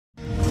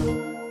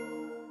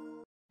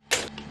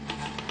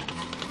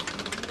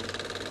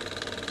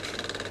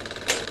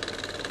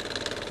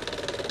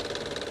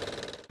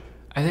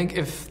I think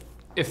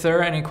if there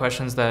are any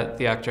questions that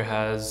the actor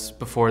has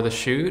before the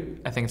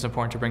shoot, I think it's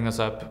important to bring those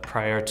up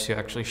prior to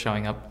actually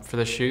showing up for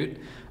the shoot,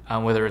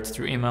 whether it's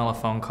through email, a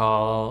phone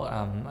call.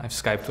 I've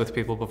Skyped with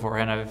people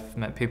beforehand. I've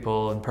met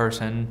people in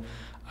person.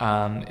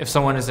 If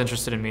someone is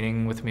interested in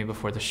meeting with me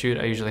before the shoot,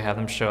 I usually have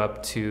them show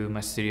up to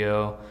my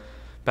studio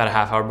about a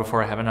half hour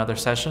before I have another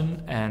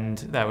session, and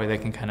that way they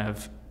can kind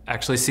of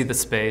actually see the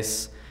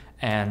space,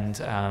 and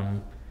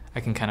I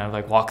can kind of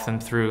like walk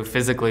them through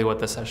physically what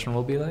the session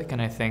will be like.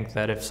 And I think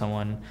that if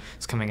someone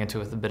is coming into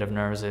it with a bit of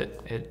nerves,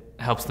 it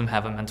helps them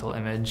have a mental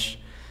image,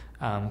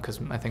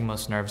 because I think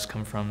most nerves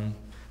come from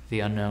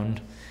the unknown.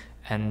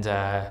 And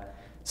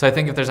so I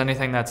think if there's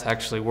anything that's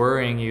actually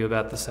worrying you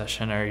about the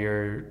session,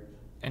 or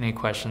any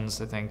questions,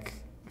 I think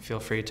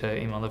feel free to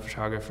email the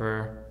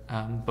photographer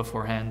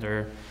beforehand,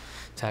 or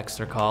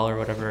text or call, or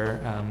whatever's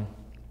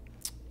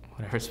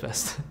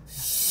best.